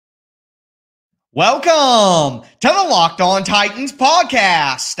Welcome to the Locked On Titans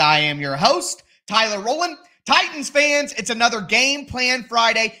podcast. I am your host, Tyler Rowland. Titans fans, it's another Game Plan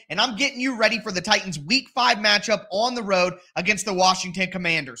Friday, and I'm getting you ready for the Titans Week 5 matchup on the road against the Washington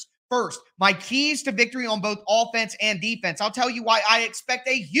Commanders. First, my keys to victory on both offense and defense. I'll tell you why I expect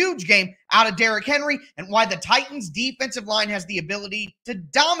a huge game out of Derrick Henry and why the Titans defensive line has the ability to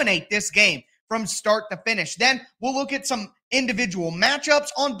dominate this game from start to finish. Then we'll look at some individual matchups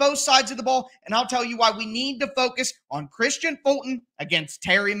on both sides of the ball, and I'll tell you why we need to focus on Kristian Fulton against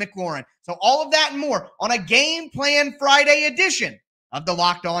Terry McLaurin. So all of that and more on a Game Plan Friday edition of the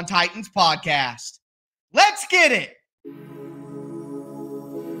Locked On Titans podcast. Let's get it.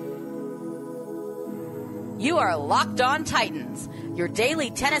 You are Locked On Titans, your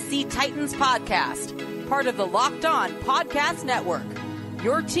daily Tennessee Titans podcast, part of the Locked On Podcast Network,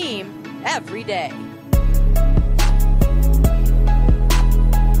 your team every day.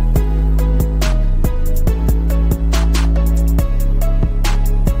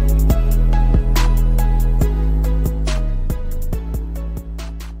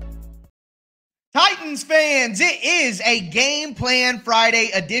 Titans fans, it is a Game Plan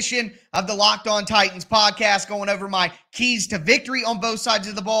Friday edition of the Locked On Titans podcast, going over my keys to victory on both sides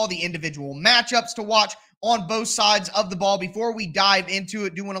of the ball, the individual matchups to watch on both sides of the ball. Before we dive into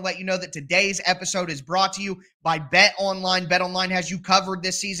it, I do want to let you know that today's episode is brought to you by BetOnline. BetOnline has you covered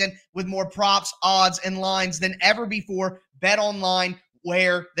this season with more props, odds, and lines than ever before. BetOnline,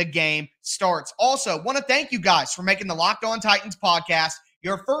 where the game starts. Also, want to thank you guys for making the Locked On Titans podcast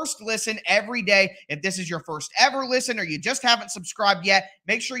your first listen every day. If this is your first ever listen or you just haven't subscribed yet,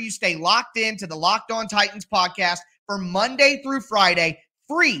 make sure you stay locked in to the Locked On Titans podcast for Monday through Friday,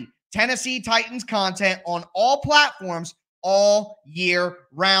 free Tennessee Titans content on all platforms all year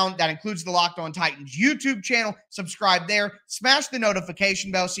round. That includes the Locked On Titans YouTube channel. Subscribe there. Smash the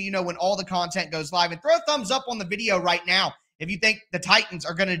notification bell so you know when all the content goes live. And throw a thumbs up on the video right now if you think the Titans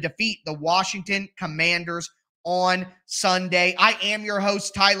are going to defeat the Washington Commanders on Sunday. I am your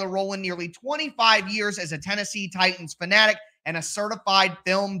host, Tyler Rowland, nearly 25 years as a Tennessee Titans fanatic and a certified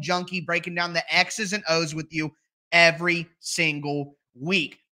film junkie, breaking down the X's and O's with you every single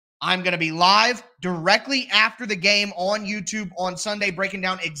week. I'm going to be live directly after the game on YouTube on Sunday, breaking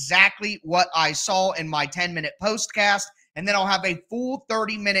down exactly what I saw in my 10-minute postcast, and then I'll have a full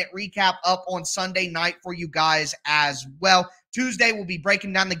 30-minute recap up on Sunday night for you guys as well. Tuesday, we'll be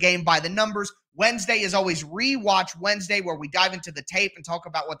breaking down the game by the numbers. Wednesday is always Rewatch Wednesday, where we dive into the tape and talk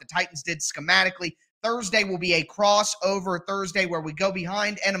about what the Titans did schematically. Thursday will be a crossover Thursday where we go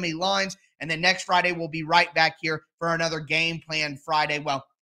behind enemy lines. And then next Friday, we'll be right back here for another Game Plan Friday. Well,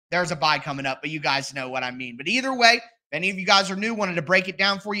 there's a bye coming up, but you guys know what I mean. But either way, if any of you guys are new, wanted to break it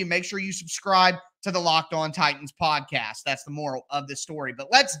down for you, make sure you subscribe to the Locked On Titans podcast. That's the moral of the story. But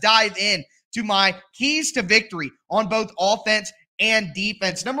let's dive in to my keys to victory on both offense and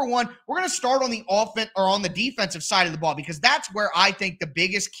defense. Number one, we're going to start on the offense or on the defensive side of the ball because that's where I think the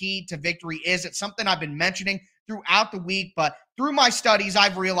biggest key to victory is. It's something I've been mentioning throughout the week, but through my studies,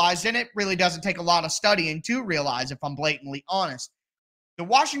 I've realized, and it really doesn't take a lot of studying to realize, if I'm blatantly honest, the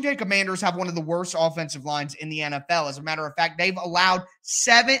Washington Commanders have one of the worst offensive lines in the NFL. As a matter of fact, they've allowed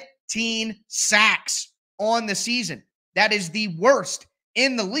 17 sacks on the season. That is the worst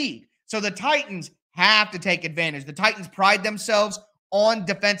in the league. So the Titans have to take advantage. The Titans pride themselves on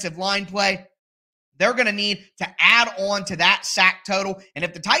defensive line play. They're going to need to add on to that sack total. And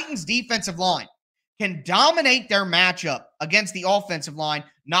if the Titans defensive line can dominate their matchup against the offensive line,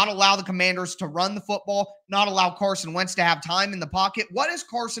 not allow the Commanders to run the football, not allow Carson Wentz to have time in the pocket, what is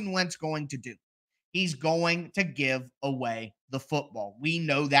Carson Wentz going to do? He's going to give away the football. We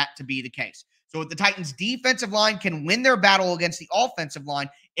know that to be the case. So if the Titans defensive line can win their battle against the offensive line,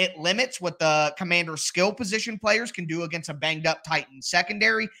 it limits what the Commanders skill position players can do against a banged up Titans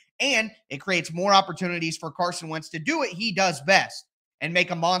secondary, and it creates more opportunities for Carson Wentz to do what he does best and make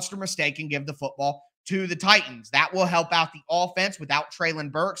a monster mistake and give the football to the Titans. That will help out the offense. Without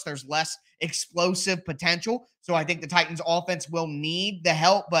Treylon Burks, there's less explosive potential. So I think the Titans offense will need the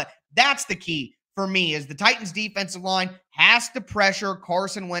help, but that's the key for me is the Titans defensive line has to pressure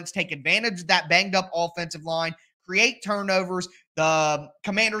Carson Wentz, take advantage of that banged up offensive line, create turnovers. The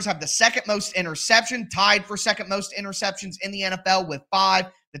Commanders have the second most interception, tied for second most interceptions in the NFL with 5.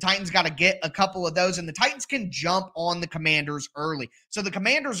 The Titans got to get a couple of those, and the Titans can jump on the Commanders early. So the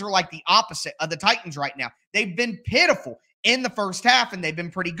Commanders are like the opposite of the Titans right now. They've been pitiful in the first half, and they've been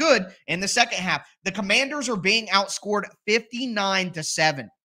pretty good in the second half. The Commanders are being outscored 59-7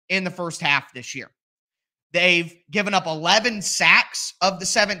 in the first half this year. They've given up 11 sacks of the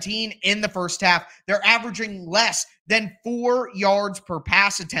 17 in the first half. They're averaging less than 4 yards per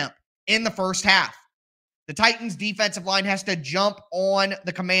pass attempt in the first half. The Titans defensive line has to jump on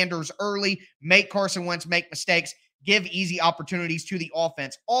the Commanders early, make Carson Wentz make mistakes, give easy opportunities to the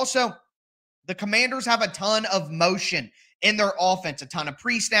offense. Also, the Commanders have a ton of motion in their offense, a ton of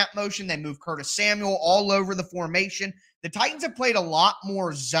pre-snap motion. They move Curtis Samuel all over the formation. The Titans have played a lot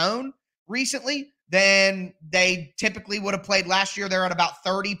more zone recently than they typically would have played last year. They're at about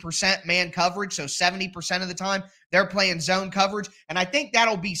 30% man coverage, so 70% of the time they're playing zone coverage. And I think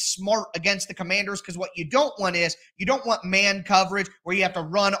that'll be smart against the Commanders, because what you don't want is you don't want man coverage where you have to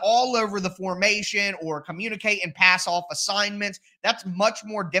run all over the formation or communicate and pass off assignments. That's much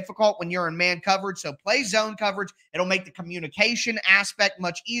more difficult when you're in man coverage. So play zone coverage. It'll make the communication aspect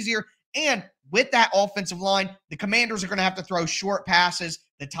much easier. And with that offensive line, the Commanders are going to have to throw short passes.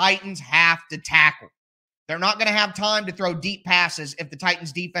 The Titans have to tackle. They're not going to have time to throw deep passes if the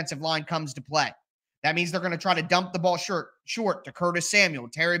Titans defensive line comes to play. That means they're going to try to dump the ball short to Curtis Samuel,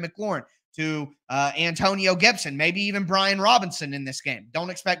 Terry McLaurin, to Antonio Gibson, maybe even Brian Robinson in this game. Don't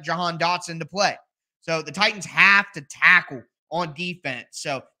expect Jahan Dotson to play. So the Titans have to tackle on defense.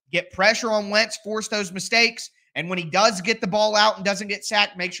 So get pressure on Wentz, force those mistakes. And when he does get the ball out and doesn't get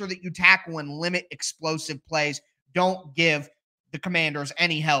sacked, make sure that you tackle and limit explosive plays. Don't give the Commanders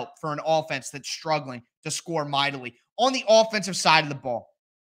any help for an offense that's struggling to score mightily. On the offensive side of the ball,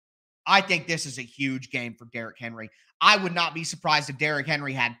 I think this is a huge game for Derrick Henry. I would not be surprised if Derrick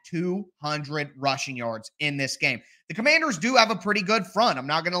Henry had 200 rushing yards in this game. The Commanders do have a pretty good front. I'm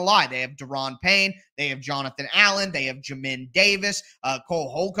not going to lie. They have Deron Payne. They have Jonathan Allen. They have Jamin Davis. Cole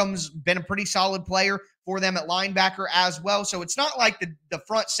Holcomb's been a pretty solid player for them at linebacker as well. So it's not like the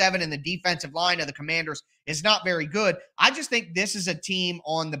front seven and the defensive line of the Commanders is not very good. I just think this is a team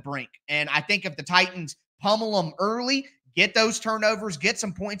on the brink. And I think if the Titans pummel them early, get those turnovers, get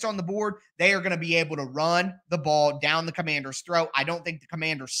some points on the board, they are going to be able to run the ball down the Commanders' throat. I don't think the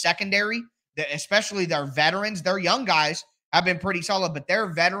Commanders' secondary, especially their veterans, their young guys, have been pretty solid, but their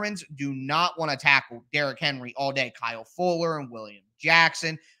veterans do not want to tackle Derrick Henry all day. Kyle Fuller and William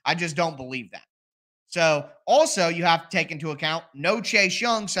Jackson. I just don't believe that. So also you have to take into account no Chase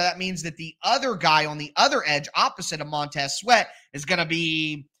Young. So that means that the other guy on the other edge opposite of Montez Sweat is going to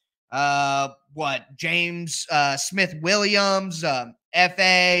be James Smith-Williams,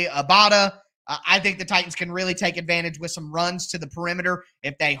 F.A. Abada. I think the Titans can really take advantage with some runs to the perimeter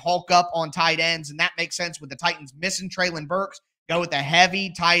if they hulk up on tight ends, and that makes sense with the Titans missing Treylon Burks. Go with a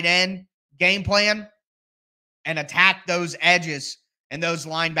heavy tight end game plan and attack those edges and those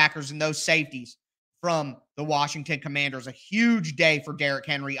linebackers and those safeties from the Washington Commanders. A huge day for Derrick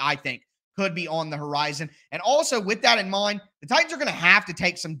Henry, I think, could be on the horizon. And also with that in mind, the Titans are going to have to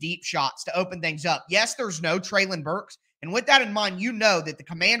take some deep shots to open things up. Yes, there's no Treylon Burks. And with that in mind, you know that the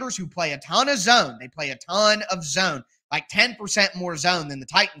Commanders, who play a ton of zone, they play a ton of zone, like 10% more zone than the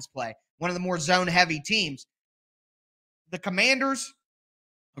Titans play, one of the more zone-heavy teams. The Commanders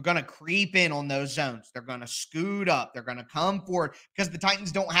are going to creep in on those zones. They're going to scoot up. They're going to come forward because the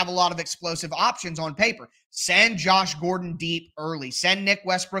Titans don't have a lot of explosive options on paper. Send Josh Gordon deep early. Send Nick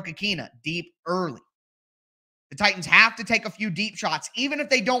Westbrook-Akina deep early. The Titans have to take a few deep shots, even if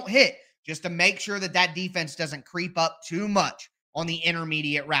they don't hit, just to make sure that that defense doesn't creep up too much on the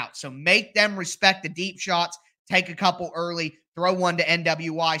intermediate route. So make them respect the deep shots. Take a couple early. Throw one to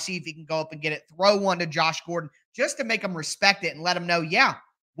NWY. See if he can go up and get it. Throw one to Josh Gordon just to make them respect it and let them know, yeah,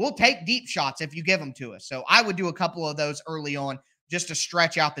 we'll take deep shots if you give them to us. So I would do a couple of those early on just to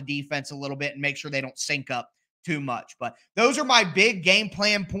stretch out the defense a little bit and make sure they don't sync up too much. But those are my big game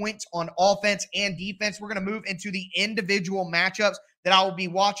plan points on offense and defense. We're going to move into the individual matchups that I will be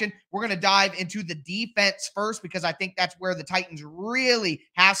watching. We're going to dive into the defense first because I think that's where the Titans really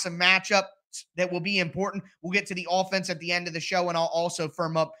have some matchups that will be important. We'll get to the offense at the end of the show, and I'll also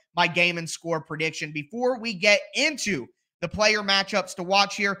firm up my game and score prediction. Before we get into the player matchups to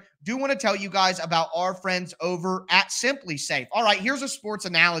watch here, do want to tell you guys about our friends over at Simply Safe. All right, here's a sports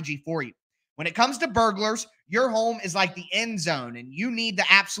analogy for you. When it comes to burglars, your home is like the end zone, and you need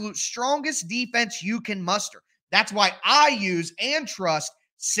the absolute strongest defense you can muster. That's why I use and trust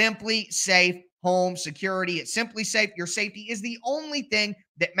Simply Safe Home Security. At Simply Safe, your safety is the only thing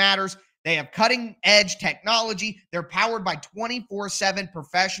that matters. They have cutting-edge technology. They're powered by 24/7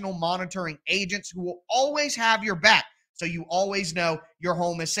 professional monitoring agents who will always have your back, so you always know your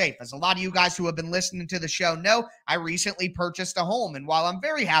home is safe. As a lot of you guys who have been listening to the show know, I recently purchased a home, and while I'm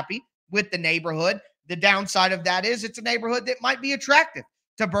very happy with the neighborhood, the downside of that is it's a neighborhood that might be attractive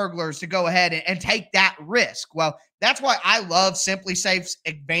to burglars to go ahead and take that risk. Well, that's why I love Simply Safe's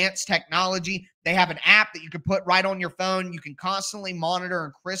advanced technology. They have an app that you can put right on your phone. You can constantly monitor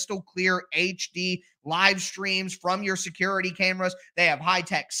in crystal clear HD live streams from your security cameras. They have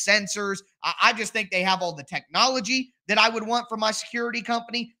high-tech sensors. I just think they have all the technology that I would want for my security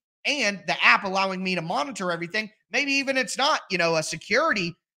company, and the app allowing me to monitor everything. Maybe even it's not, a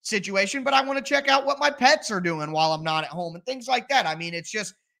security situation, but I want to check out what my pets are doing while I'm not at home and things like that. I mean, it's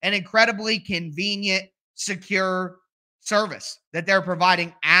just an incredibly convenient, secure service that they're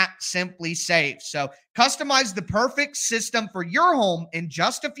providing at Simply Safe. So customize the perfect system for your home in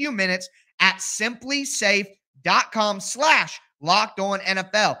just a few minutes at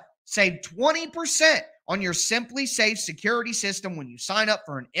simplysafe.com/LockedOnNFL. Save 20% on your Simply Safe security system when you sign up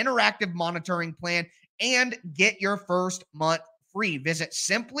for an interactive monitoring plan and get your first month free. Visit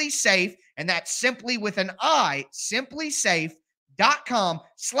Simply Safe, and that's simply with an I,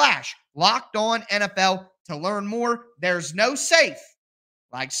 simplysafe.com/LockedOnNFL to learn more. There's no safe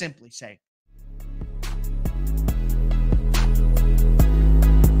like Simply Safe.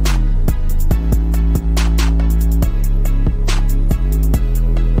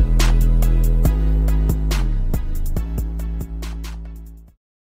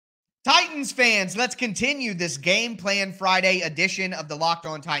 Titans fans, let's continue this Game Plan Friday edition of the Locked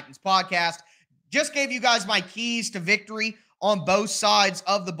On Titans podcast. Just gave you guys my keys to victory on both sides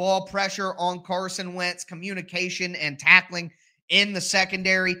of the ball: pressure on Carson Wentz, communication and tackling in the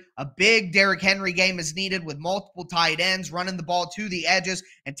secondary. A big Derrick Henry game is needed with multiple tight ends running the ball to the edges,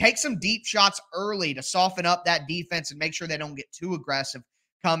 and take some deep shots early to soften up that defense and make sure they don't get too aggressive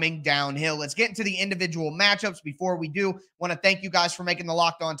coming downhill. Let's get into the individual matchups. Before we do, want to thank you guys for making the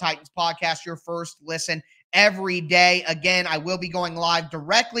Locked On Titans podcast your first listen every day. Again, I will be going live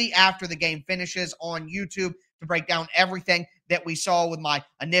directly after the game finishes on YouTube to break down everything that we saw with my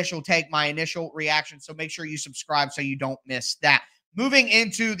initial take, my initial reaction. So make sure you subscribe so you don't miss that. Moving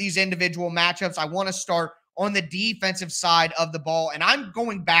into these individual matchups, I want to start on the defensive side of the ball, and I'm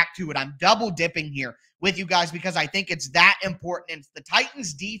going back to it. I'm double dipping here with you guys because I think it's that important. It's the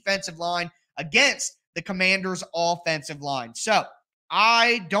Titans defensive line against the Commanders offensive line. So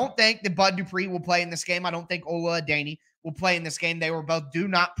I don't think that Bud Dupree will play in this game. I don't think Ola Adeniyi will play in this game. They were both do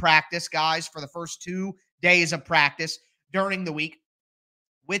not practice guys for the first 2 days of practice during the week.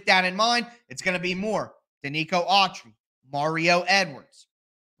 With that in mind, it's going to be more Denico Autry, Mario Edwards,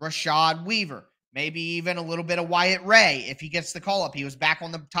 Rashad Weaver, maybe even a little bit of Wyatt Ray if he gets the call up. He was back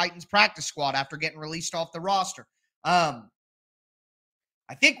on the Titans practice squad after getting released off the roster. I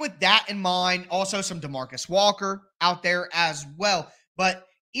think with that in mind, also some DeMarcus Walker out there as well. But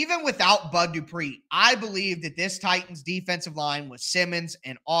even without Bud Dupree, I believe that this Titans defensive line with Simmons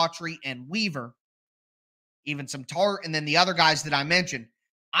and Autry and Weaver, even some Tart, and then the other guys that I mentioned,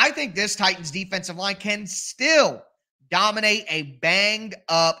 I think this Titans defensive line can still dominate a banged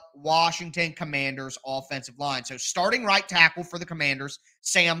up Washington Commanders offensive line. So starting right tackle for the Commanders,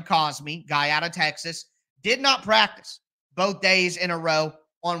 Sam Cosmi, guy out of Texas, did not practice both days in a row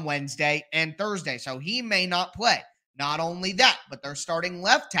on Wednesday and Thursday. So he may not play. Not only that, but their starting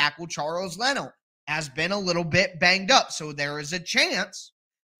left tackle, Charles Leno, has been a little bit banged up. So there is a chance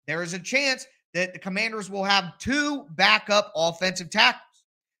that the Commanders will have 2 backup offensive tackles.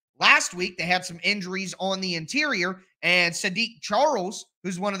 Last week, they had some injuries on the interior, and Sadiq Charles,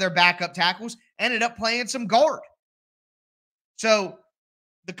 who's one of their backup tackles, ended up playing some guard. So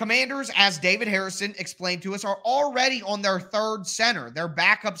the Commanders, as David Harrison explained to us, are already on their 3rd center, their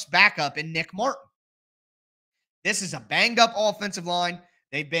backup's backup in Nick Martin. This is a banged-up offensive line.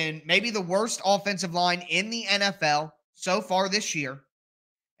 They've been maybe the worst offensive line in the NFL so far this year.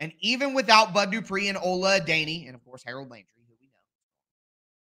 And even without Bud Dupree and Ola Adeniyi, and of course Harold Landry, who we know,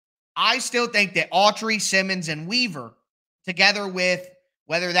 I still think that Autry, Simmons, and Weaver, together with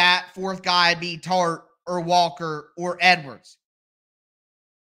whether that 4th guy be Tart or Walker or Edwards,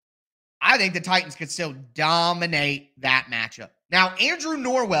 I think the Titans could still dominate that matchup. Now, Andrew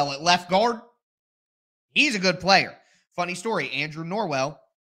Norwell at left guard, he's a good player. Funny story, Andrew Norwell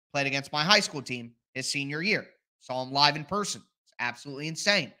played against my high school team his senior year. Saw him live in person. It's absolutely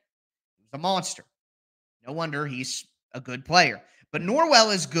insane. He was a monster. No wonder he's a good player. But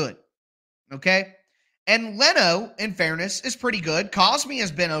Norwell is good, okay? And Leno, in fairness, is pretty good. Cosmi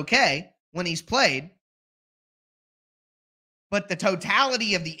has been okay when he's played. But the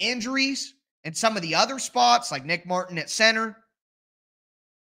totality of the injuries and some of the other spots, like Nick Martin at center,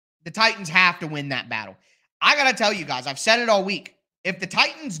 the Titans have to win that battle. I got to tell you guys, I've said it all week. If the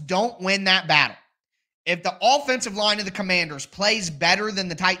Titans don't win that battle, if the offensive line of the Commanders plays better than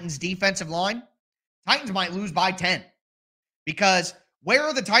the Titans' defensive line, Titans might lose by 10. Because where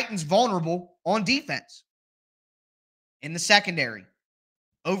are the Titans vulnerable on defense? In the secondary.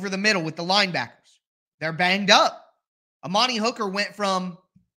 over the middle with the linebackers. They're banged up. Amani Hooker went from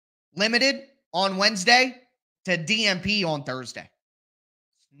limited on Wednesday to DMP on Thursday.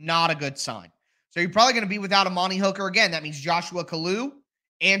 Not a good sign. So you're probably going to be without Amani Hooker again. That means Joshua Kalu,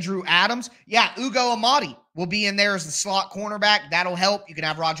 Andrew Adams. Yeah, Ugo Amadi will be in there as the slot cornerback. That'll help. You can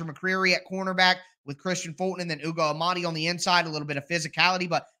have Roger McCreary at cornerback with Kristian Fulton and then Ugo Amadi on the inside, a little bit of physicality.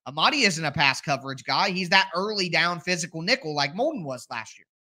 But Amadi isn't a pass coverage guy. He's that early down physical nickel like Molden was last year.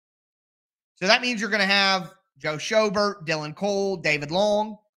 So that means you're going to have Joe Schobert, Dylan Cole, David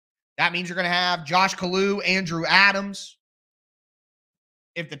Long. That means you're going to have Josh Kalu, Andrew Adams.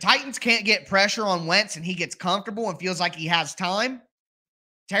 If the Titans can't get pressure on Wentz and he gets comfortable and feels like he has time,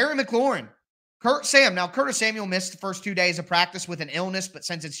 Terry McLaurin, Curtis Samuel missed the first 2 days of practice with an illness, but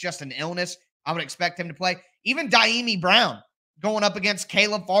since it's just an illness, I would expect him to play. Even Daimi Brown going up against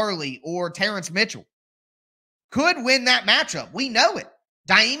Caleb Farley or Terrence Mitchell could win that matchup. We know it.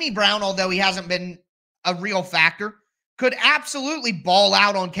 Daimi Brown, although he hasn't been a real factor, could absolutely ball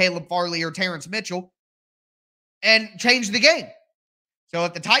out on Caleb Farley or Terrence Mitchell and change the game. So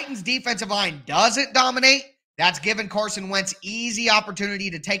if the Titans' defensive line doesn't dominate, that's given Carson Wentz easy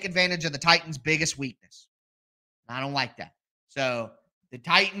opportunity to take advantage of the Titans' biggest weakness. I don't like that. So the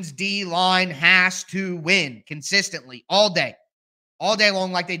Titans' D-line has to win consistently all day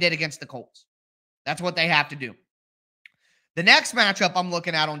long like they did against the Colts. That's what they have to do. The next matchup I'm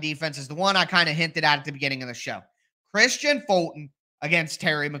looking at on defense is the one I kind of hinted at the beginning of the show. Kristian Fulton against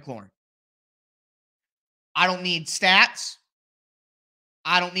Terry McLaurin. I don't need stats.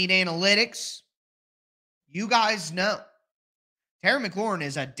 I don't need analytics. You guys know Terry McLaurin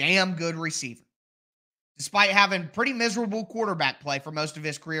is a damn good receiver. Despite having pretty miserable quarterback play for most of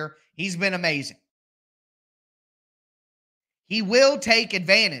his career, he's been amazing. He will take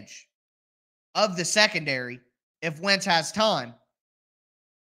advantage of the secondary if Wentz has time,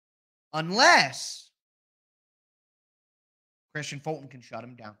 unless Kristian Fulton can shut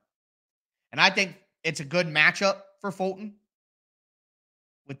him down. And I think it's a good matchup for Fulton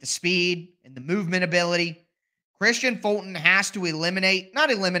with the speed and the movement ability. Kristian Fulton has to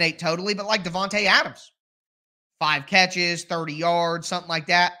not eliminate totally, but like Devontae Adams. 5 catches, 30 yards, something like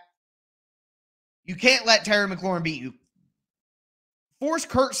that. You can't let Terry McLaurin beat you. Force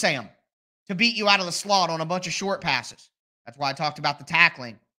Kurt Sam to beat you out of the slot on a bunch of short passes. That's why I talked about the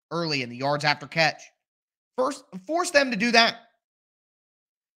tackling early in the yards after catch. Force them to do that.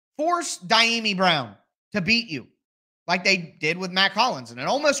 Force Daimi Brown to beat you like they did with Matt Collins, and it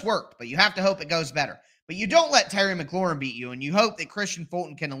almost worked, but you have to hope it goes better. But you don't let Terry McLaurin beat you, and you hope that Kristian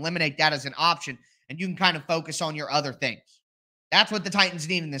Fulton can eliminate that as an option, and you can kind of focus on your other things. That's what the Titans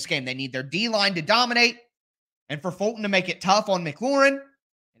need in this game. They need their D-line to dominate, and for Fulton to make it tough on McLaurin.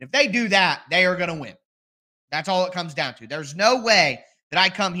 And if they do that, they are going to win. That's all it comes down to. There's no way that I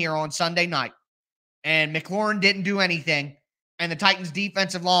come here on Sunday night and McLaurin didn't do anything, and the Titans'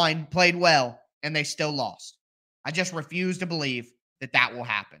 defensive line played well, and they still lost. I just refuse to believe that that will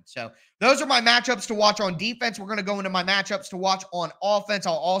happen. So those are my matchups to watch on defense. We're going to go into my matchups to watch on offense.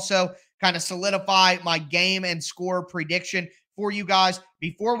 I'll also kind of solidify my game and score prediction for you guys.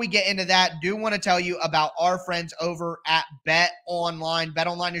 Before we get into that, do want to tell you about our friends over at BetOnline.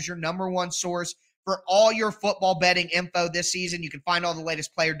 BetOnline is your #1 source for all your football betting info this season. You can find all the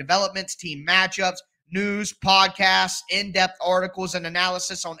latest player developments, team matchups, news, podcasts, in-depth articles, and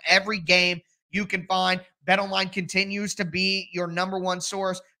analysis on every game you can find. BetOnline continues to be your #1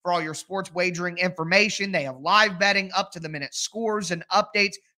 source for all your sports wagering information. They have live betting, up-to-the-minute scores, and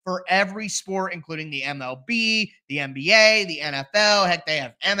updates for every sport, including the MLB, the NBA, the NFL. Heck, they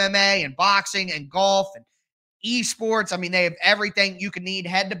have MMA and boxing and golf and esports. I mean, they have everything you can need.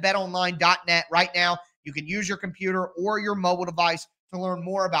 Head to betonline.net right now. You can use your computer or your mobile device to learn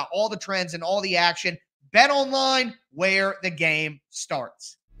more about all the trends and all the action. BetOnline, where the game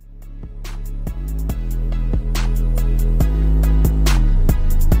starts.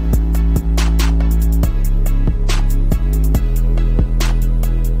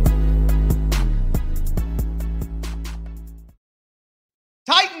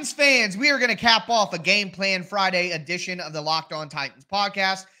 Titans fans, we are going to cap off a Game Plan Friday edition of the Locked On Titans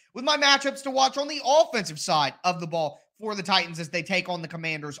podcast with my matchups to watch on the offensive side of the ball for the Titans as they take on the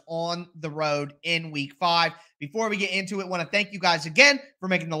Commanders on the road in Week 5. Before we get into it, I want to thank you guys again for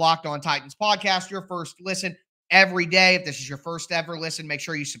making the Locked On Titans podcast your first listen every day. If this is your first ever listen, make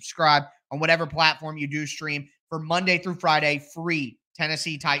sure you subscribe on whatever platform you do stream for Monday through Friday, free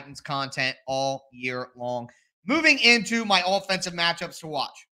Tennessee Titans content all year long. Moving into my offensive matchups to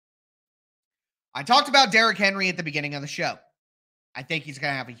watch. I talked about Derrick Henry at the beginning of the show. I think he's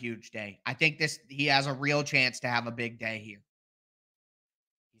going to have a huge day. I think he has a real chance to have a big day here.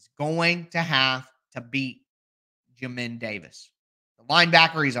 going to have to beat Jamin Davis. The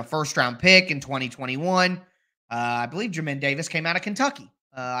linebacker, he's a first-round pick in 2021. I believe Jamin Davis came out of Kentucky.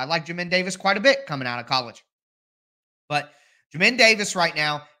 I like Jamin Davis quite a bit coming out of college. But Jamin Davis right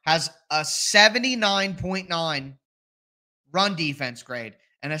now has a 79.9 run defense grade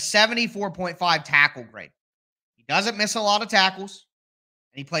and a 74.5 tackle grade. He doesn't miss a lot of tackles,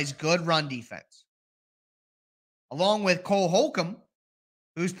 and he plays good run defense. Along with Cole Holcomb,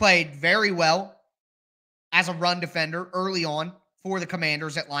 who's played very well as a run defender early on for the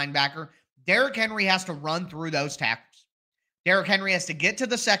Commanders at linebacker, Derrick Henry has to run through those tackles. Derrick Henry has to get to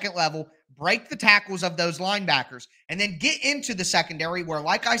the second level, break the tackles of those linebackers, and then get into the secondary where,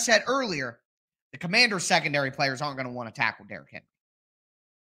 like I said earlier, the Commanders' secondary players aren't going to want to tackle Derrick Henry.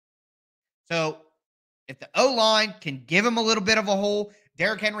 So if the O-line can give him a little bit of a hole,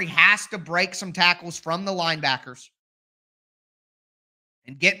 Derrick Henry has to break some tackles from the linebackers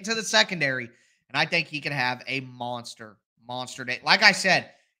and get into the secondary, and I think he can have a monster day. Like I said,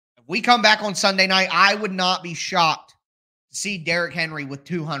 if we come back on Sunday night, I would not be shocked to see Derrick Henry with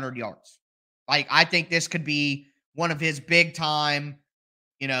 200 yards. Like, I think this could be one of his big-time,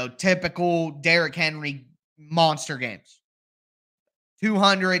 typical Derrick Henry monster games.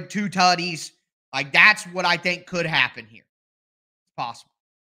 200, 2 tutties. Like, that's what I think could happen here. It's possible.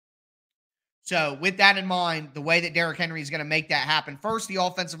 So, with that in mind, the way that Derrick Henry is going to make that happen, first, the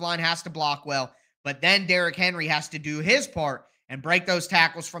offensive line has to block well, but then Derrick Henry has to do his part and break those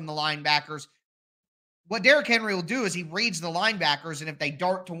tackles from the linebackers. What Derrick Henry will do is he reads the linebackers, and if they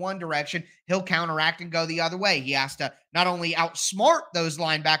dart to one direction, he'll counteract and go the other way. He has to not only outsmart those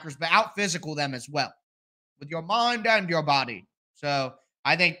linebackers, but out-physical them as well with your mind and your body. So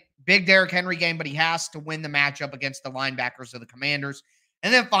I think big Derrick Henry game, but he has to win the matchup against the linebackers of the Commanders.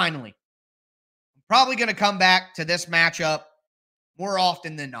 And then finally, I'm probably going to come back to this matchup more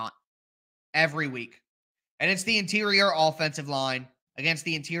often than not every week. And it's the interior offensive line against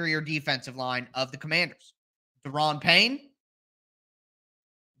the interior defensive line of the Commanders. Payne,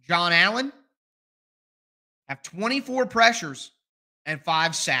 John Allen have 24 pressures and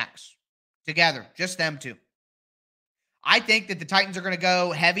 5 sacks together, just them two. I think that the Titans are going to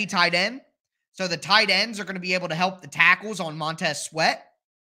go heavy tight end. So the tight ends are going to be able to help the tackles on Montez Sweat,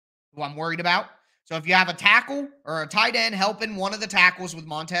 who I'm worried about. So if you have a tackle or a tight end helping one of the tackles with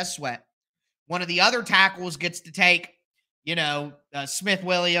Montez Sweat, one of the other tackles gets to take Smith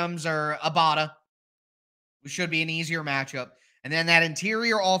Williams or Abada, which should be an easier matchup. And then that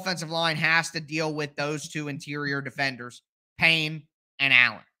interior offensive line has to deal with those two interior defenders, Payne and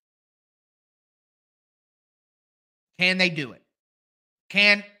Allen. Can they do it?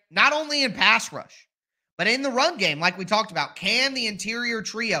 Can, not only in pass rush, but in the run game, like we talked about, can the interior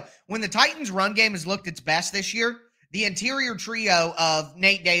trio, when the Titans' run game has looked its best this year, the interior trio of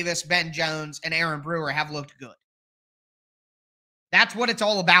Nate Davis, Ben Jones, and Aaron Brewer have looked good. That's what it's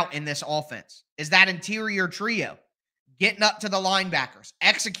all about in this offense, is that interior trio, getting up to the linebackers,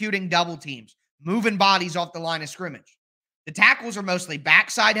 executing double teams, moving bodies off the line of scrimmage. The tackles are mostly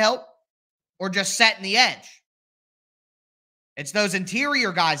backside help or just setting the edge. It's those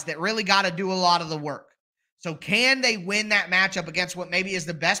interior guys that really got to do a lot of the work. So can they win that matchup against what maybe is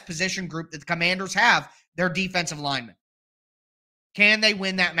the best position group that the Commanders have, their defensive linemen? Can they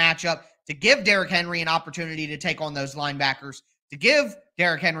win that matchup to give Derrick Henry an opportunity to take on those linebackers, to give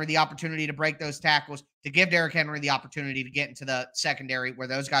Derrick Henry the opportunity to break those tackles, to give Derrick Henry the opportunity to get into the secondary where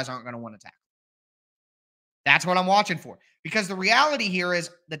those guys aren't going to want to tackle? That's what I'm watching for. Because the reality here is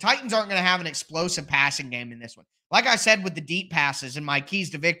the Titans aren't going to have an explosive passing game in this one. Like I said with the deep passes and my keys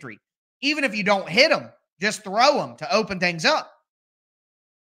to victory, even if you don't hit them, just throw them to open things up.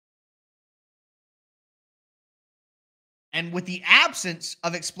 And with the absence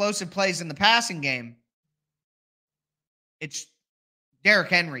of explosive plays in the passing game, it's Derrick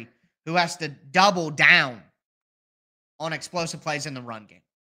Henry who has to double down on explosive plays in the run game.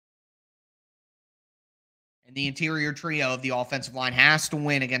 And the interior trio of the offensive line has to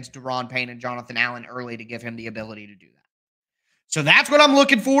win against Payne and Jonathan Allen early to give him the ability to do that. So that's what I'm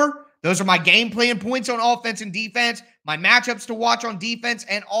looking for. Those are my game plan points on offense and defense, my matchups to watch on defense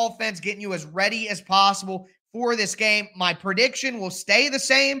and offense, getting you as ready as possible for this game. My prediction will stay the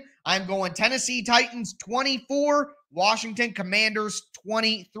same. I'm going Tennessee Titans 24, Washington Commanders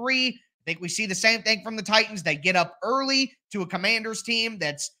 23. I think we see the same thing from the Titans. They get up early to a Commanders team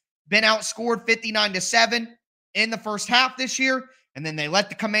that's been outscored 59-7 in the first half this year, and then they let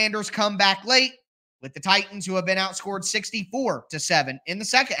the Commanders come back late with the Titans, who have been outscored 64-7 in the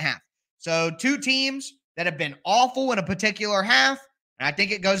second half. So two teams that have been awful in a particular half, and I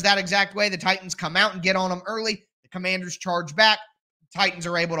think it goes that exact way. The Titans come out and get on them early. The Commanders charge back, Titans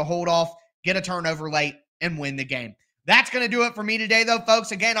are able to hold off, get a turnover late, and win the game. That's going to do it for me today, though,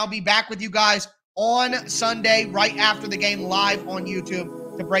 folks. Again, I'll be back with you guys on Sunday right after the game live on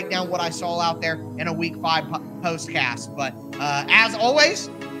YouTube to break down what I saw out there in a Week 5 postcast. But as always,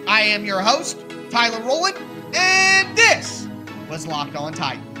 I am your host, Tyler Rowland, and this was Locked On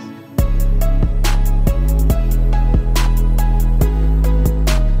Titans.